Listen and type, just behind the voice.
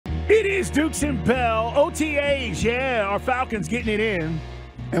It is Dukes and Bell, OTAs, yeah, our Falcons getting it in.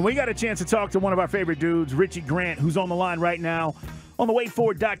 And we got a chance to talk to one of our favorite dudes, Richie Grant, who's on the line right now on the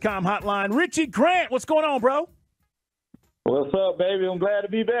waitforward.com hotline. Richie Grant, what's going on, bro? What's up, baby? I'm glad to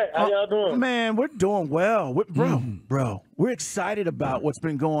be back. How y'all doing? Man, we're doing well. Bro, we're excited about what's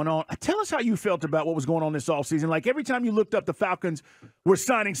been going on. Tell us how you felt about what was going on this offseason. Like, every time you looked up, the Falcons were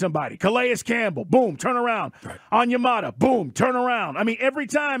signing somebody. Calais Campbell, boom, turn around. Right. Onyemata, boom, turn around. I mean, every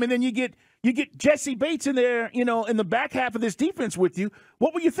time. And then you get Jesse Bates in there, in the back half of this defense with you.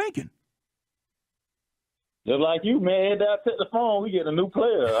 What were you thinking? Just like you, man. Every day I take the phone, we get a new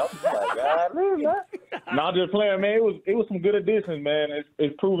player. I'm like, God, man. No, I'm just playing, man. It was some good additions, man.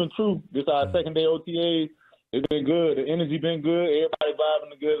 It's proven true. This our second day OTA. It's been good. The energy been good. Everybody vibing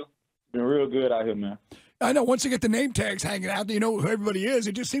together. It's been real good out here, man. I know once you get the name tags hanging out, you know who everybody is.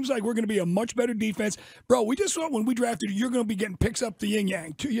 It just seems like we're going to be a much better defense. Bro, we just saw when we drafted you, you're going to be getting picks up the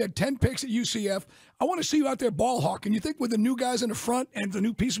yin-yang. You had 10 picks at UCF. I want to see you out there ball hawking. You think with the new guys in the front and the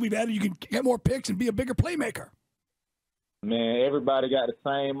new pieces we've added, you can get more picks and be a bigger playmaker? Man, everybody got the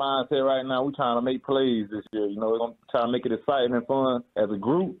same mindset right now. We're trying to make plays this year. We're going to try to make it exciting and fun as a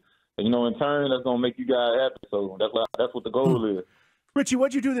group. And, in turn, that's going to make you guys happy. So that's what the goal is. Richie,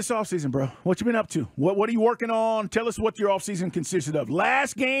 what'd you do this offseason, bro? What you been up to? What are you working on? Tell us what your offseason consisted of.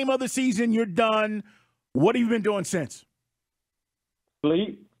 Last game of the season, you're done. What have you been doing since?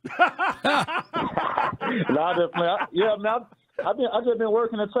 Sleep. I've just been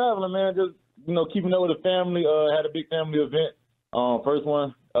working and traveling, man. Just keeping up with the family. Had a big family event. First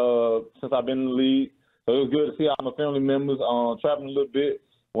one since I've been in the league. So it was good to see all my family members. Traveling a little bit.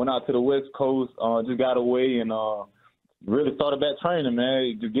 Went out to the West Coast. Just got away and really started back training,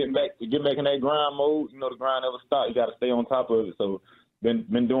 man. Just getting back in that grind mode. The grind never stops. You got to stay on top of it. So been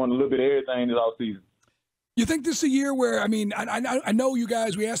doing a little bit of everything this all season. You think this is a year where, I know you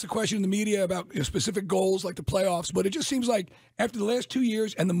guys, we asked a question in the media about specific goals like the playoffs, but it just seems like after the last 2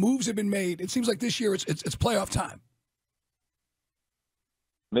 years and the moves have been made, it seems like this year it's playoff time.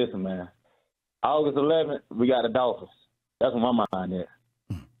 Listen, man, August 11th, we got the Dolphins. That's where my mind is.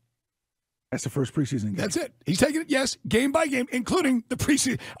 That's the first preseason game. That's it. He's taking it, yes, game by game, including the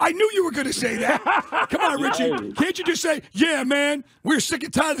preseason. I knew you were going to say that. Come on, Richie. Can't you just say, yeah, man, we're sick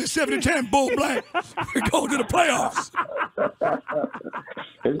and tired of the 7-10 bull blank. We're going to the playoffs.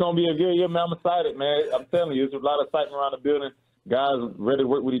 It's going to be a good year, man. I'm excited, man. I'm telling you, there's a lot of excitement around the building. Guys ready to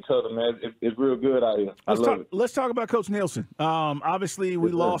work with each other, man. It's real good out here. I love it. Let's talk about Coach Nielsen. Obviously,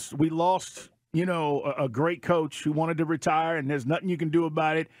 we lost, a great coach who wanted to retire, and there's nothing you can do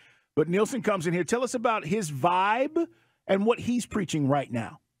about it. But Nielsen comes in here. Tell us about his vibe and what he's preaching right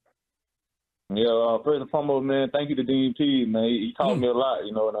now. Yeah, first and foremost, man, thank you to Dean P, man. He taught me a lot,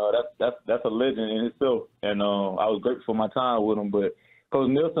 and that's a legend in itself. And I was grateful for my time with him. But Coach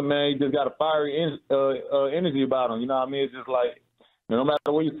Nielsen, man, he just got a fiery energy about him. You know what I mean? It's just like, no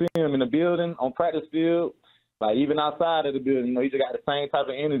matter where you see him in the building, on practice field, like even outside of the building, he just got the same type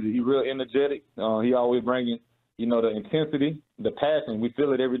of energy. He's real energetic. He always bringing the intensity, the passion. We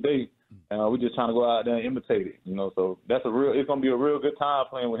feel it every day. We're just trying to go out there and imitate it, So it's going to be a real good time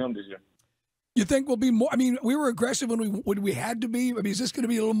playing with him this year. You think we'll be more? We were aggressive when we had to be. Is this going to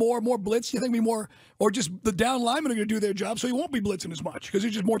be a little more blitz? You think be more, or just the down linemen are going to do their job, so he won't be blitzing as much because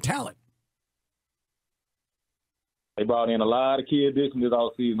there's just more talent? They brought in a lot of key additions this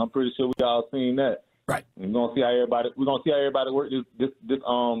all season. I'm pretty sure we all seen that. Right. We're gonna see how everybody work this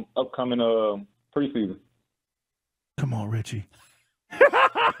upcoming preseason. Come on, Richie.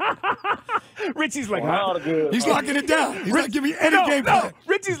 Richie's like, he's locking it down. He's not giving me any game plan.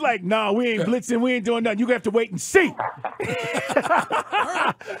 Richie's like, no, we ain't blitzing. We ain't doing nothing. You have to wait and see.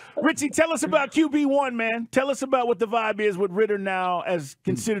 Richie, tell us about QB1, man. Tell us about what the vibe is with Ritter now as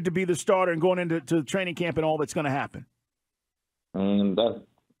considered to be the starter and going into training camp and all that's going to happen. That's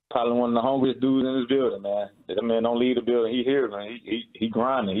probably one of the hungriest dudes in this building, man. That man don't leave the building. He here, man. He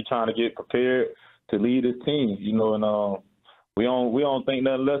grinding. He trying to get prepared to lead his team, and we don't think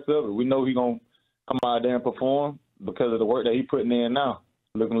nothing less of it. We know he's going to come out there and perform because of the work that he's putting in now.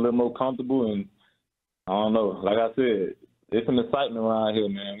 Looking a little more comfortable, and I don't know. Like I said, it's some excitement around here,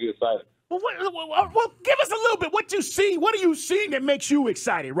 man. We're excited. Well, give us a little bit. What you see? What are you seeing that makes you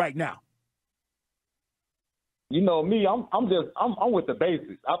excited right now? Me, I'm with the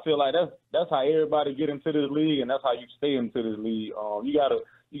basics. I feel like that's how everybody get into this league, and that's how you stay into this league. You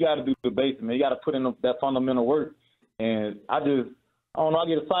gotta do the basics, man. You gotta put in that fundamental work. And I get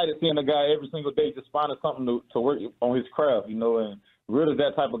excited seeing a guy every single day just finding something to work on his craft, and Ritter's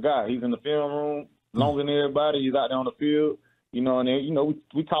that type of guy. He's in the film room longer than everybody. He's out there on the field, and then,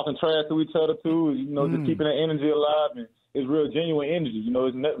 we talking trash to each other too, just keeping that energy alive. And it's real genuine energy. You know,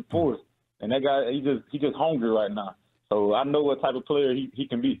 it's nothing forced. And that guy, he just hungry right now. So I know what type of player he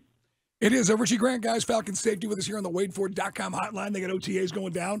can be. It is Richie Grant, guys, Falcons safety with us here on the WadeFord.com hotline. They got OTAs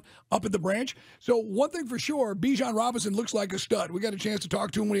going down up at the branch. So one thing for sure, Bijan Robinson looks like a stud. We got a chance to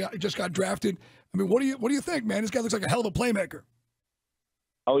talk to him when he just got drafted. I mean, what do you think, man? This guy looks like a hell of a playmaker.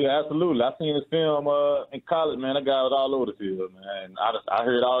 Oh, yeah, absolutely. I seen his film in college, man. That guy was all over the field, man. I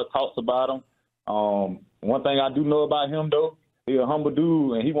heard all the talks about him. One thing I do know about him, though, he's a humble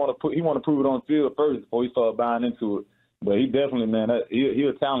dude, and he want to prove it on the field first before he start buying into it. But he definitely, man, he's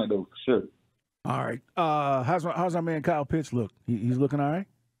a talent, though, for sure. All right. How's our man Kyle Pitts look? He's looking all right?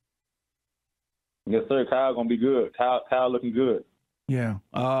 Yes, sir. Kyle's going to be good. Kyle looking good. Yeah.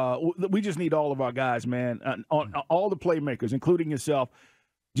 We just need all of our guys, man, all the playmakers, including yourself,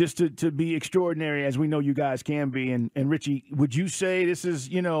 just to be extraordinary as we know you guys can be. And Richie, would you say this is,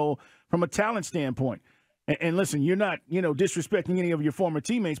 from a talent standpoint? And listen, you're not, disrespecting any of your former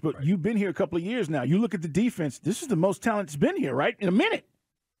teammates, but right. You've been here a couple of years now. You look at the defense. This is the most talent that's been here, right? In a minute.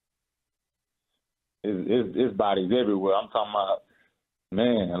 It's bodies everywhere. I'm talking about,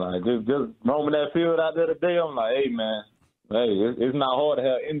 man, like just roaming that field out there today. I'm like, hey, man, it's not hard to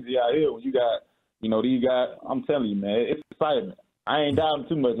have energy out here when you got, these guys. I'm telling you, man, it's excitement. I ain't doubting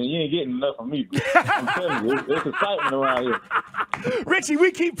too much, and you ain't getting enough from me. I'm telling you, it's excitement around here. Richie,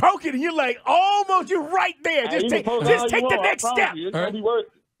 we keep poking, and you're like, almost, you're right there. Just take the next step. It's gonna be worth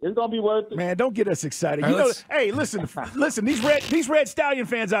it. It's gonna be worth it. Man, don't get us excited. Hey, listen. These Red Stallion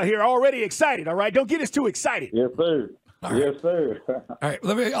fans out here are already excited. All right, don't get us too excited. Yes, sir. Yes, sir. All right,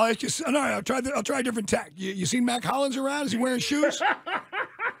 I'll ask you. No, I'll try a different tack. You seen Mac Hollins around? Is he wearing shoes?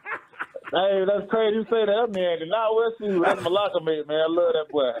 Hey, that's crazy you say that. That man did not wear shoes. That's Malacca mate, man. I love that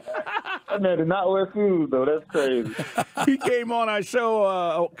boy. That man did not wear shoes, though. That's crazy. He came on our show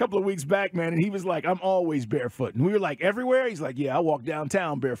a couple of weeks back, man, and he was like, I'm always barefoot. And we were like, everywhere? He's like, yeah, I walk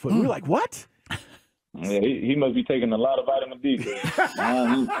downtown barefoot. We were like, what? Yeah, he must be taking a lot of vitamin D. Because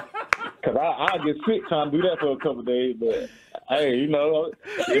I get sick trying to do that for a couple of days, but hey,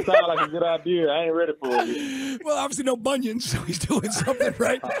 it sounds like a good idea. I ain't ready for it. Well, obviously no bunions, so he's doing something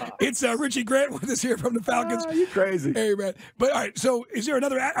right. It's Richie Grant with us here from the Falcons. You crazy. Hey, man. But, all right, so is there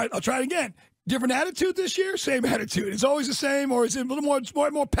another – I'll try it again. Different attitude this year? Same attitude. It's always the same, or is it a little more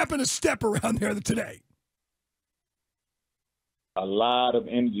pep in a step around there than today? A lot of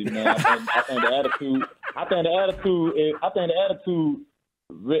energy, man. I think the attitude. I think the attitude.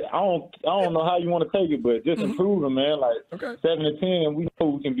 I don't know how you want to take it, but just improving, man. Like 7 to 10, we know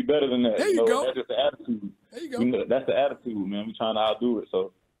we can be better than that. There you go. That's just the attitude. There you go. That's the attitude, man. We're trying to outdo it.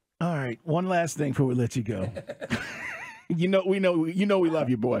 So. All right, one last thing before we let you go. we love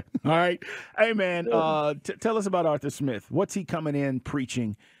you, boy. All right, hey, man. Tell us about Arthur Smith. What's he coming in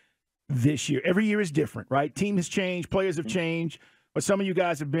preaching this year? Every year is different, right? Team has changed, players have changed, but some of you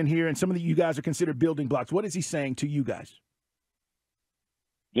guys have been here, and some of you guys are considered building blocks. What is he saying to you guys?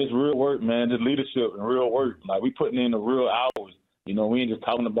 Just real work, man. Just leadership and real work. Like, we putting in the real hours. We ain't just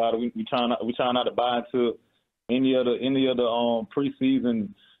talking about it. We trying not to buy into any other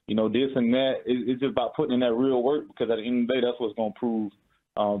preseason. This and that. It's just about putting in that real work, because at the end of the day, that's what's gonna prove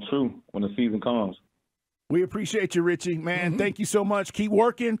true when the season comes. We appreciate you, Richie. Man, Thank you so much. Keep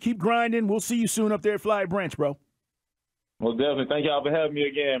working. Keep grinding. We'll see you soon up there at Fly Branch, bro. Well, definitely. Thank y'all for having me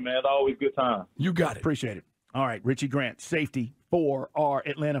again, man. It's always a good time. You got it. Appreciate it. All right, Richie Grant, safety for our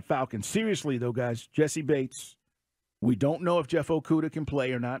Atlanta Falcons. Seriously, though, guys, Jesse Bates, we don't know if Jeff Okudah can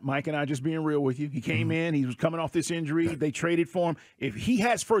play or not. Mike and I just being real with you. He came in. He was coming off this injury. They traded for him. If he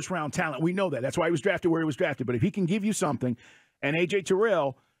has first-round talent, we know that. That's why he was drafted where he was drafted. But if he can give you something, and A.J.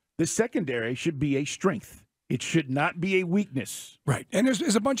 Terrell, the secondary should be a strength. It should not be a weakness. Right. And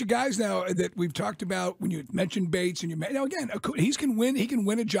there's a bunch of guys now that we've talked about when you mentioned Bates. And now, again, he can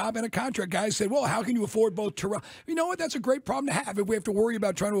win a job and a contract. Guys said, well, how can you afford both Terrell? You know what? That's a great problem to have. If we have to worry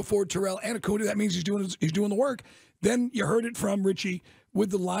about trying to afford Terrell and Okudah, that means he's doing the work. Then you heard it from Richie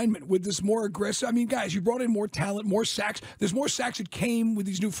with the linemen, with this more aggressive. I mean, guys, you brought in more talent, more sacks. There's more sacks that came with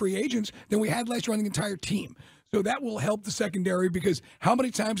these new free agents than we had last year on the entire team. So that will help the secondary, because how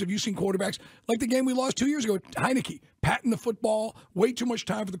many times have you seen quarterbacks, like the game we lost 2 years ago, Heineke, patting the football, way too much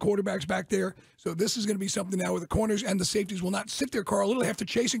time for the quarterbacks back there. So this is going to be something now where the corners and the safeties will not sit there, Carl. Literally have to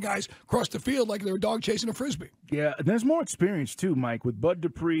chasing guys across the field like they're a dog chasing a Frisbee. Yeah, there's more experience too, Mike, with Bud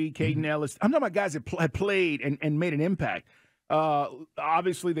Dupree, Caden Ellis. I'm talking about guys that had played and made an impact.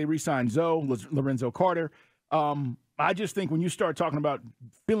 Obviously, they re-signed Zoe, Lorenzo Carter. I just think when you start talking about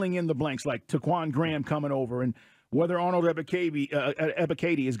filling in the blanks, like Taquan Graham coming over, and whether Arnold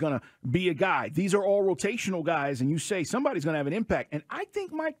Ebiketie is going to be a guy, these are all rotational guys, and you say somebody's going to have an impact. And I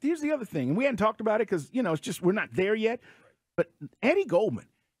think, Mike, here's the other thing, and we hadn't talked about it because, it's just we're not there yet. But Eddie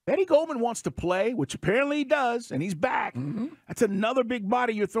Goldman wants to play, which apparently he does, and he's back. Mm-hmm. That's another big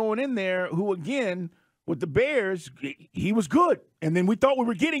body you're throwing in there who, again, with the Bears, he was good. And then we thought we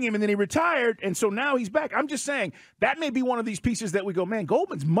were getting him, and then he retired, and so now he's back. I'm just saying, that may be one of these pieces that we go, man,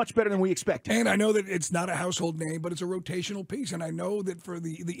 Goldman's much better than we expected. And I know that it's not a household name, but it's a rotational piece. And I know that for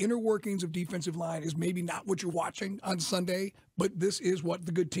the inner workings of defensive line is maybe not what you're watching on Sunday, but this is what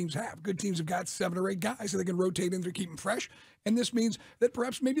the good teams have. Good teams have got 7 or 8 guys that they can rotate in to keep them fresh. And this means that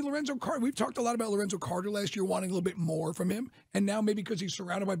perhaps maybe Lorenzo Carter, we've talked a lot about Lorenzo Carter last year, wanting a little bit more from him. And now maybe because he's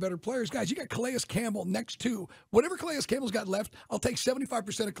surrounded by better players. Guys, you got Calais Campbell next to whatever Calais Campbell's got left. I'll take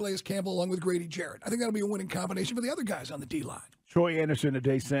 75% of Calais Campbell along with Grady Jarrett. I think that'll be a winning combination for the other guys on the D-line. Troy Anderson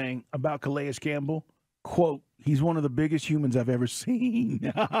today saying about Calais Campbell, quote, he's one of the biggest humans I've ever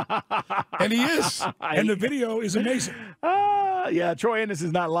seen. And he is. And the video is amazing. Yeah, Troy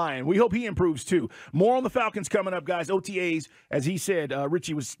Anderson's not lying. We hope he improves, too. More on the Falcons coming up, guys. OTAs, as he said,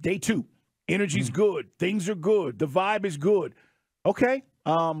 Richie, was day 2. Energy's good. Things are good. The vibe is good. Okay.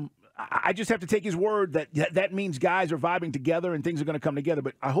 I just have to take his word that means guys are vibing together and things are going to come together.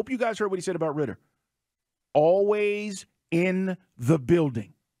 But I hope you guys heard what he said about Ritter. Always in the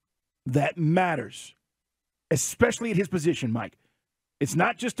building. That matters, especially at his position, Mike. It's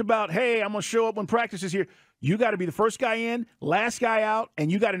not just about, hey, I'm going to show up when practice is here. You got to be the first guy in, last guy out,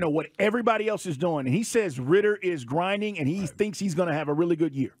 and you got to know what everybody else is doing. And he says Ritter is grinding, and he thinks he's going to have a really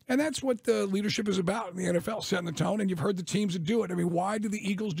good year. And that's what the leadership is about in the NFL, setting the tone. And you've heard the teams that do it. I mean, why did the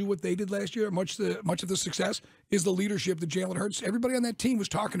Eagles do what they did last year? Much of the success is the leadership that Jalen Hurts, everybody on that team was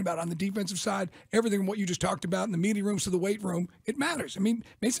talking about on the defensive side, everything what you just talked about in the meeting rooms to the weight room. It matters. I mean, it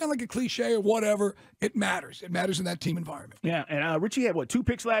may sound like a cliche or whatever. It matters. It matters in that team environment. Yeah, and Richie had, 2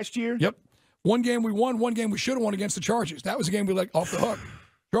 picks last year? Yep. One game we won, one game we should have won against the Chargers. That was a game we off the hook.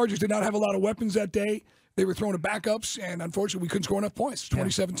 Chargers did not have a lot of weapons that day. They were throwing to backups, and unfortunately we couldn't score enough points.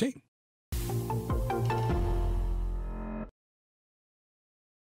 2017.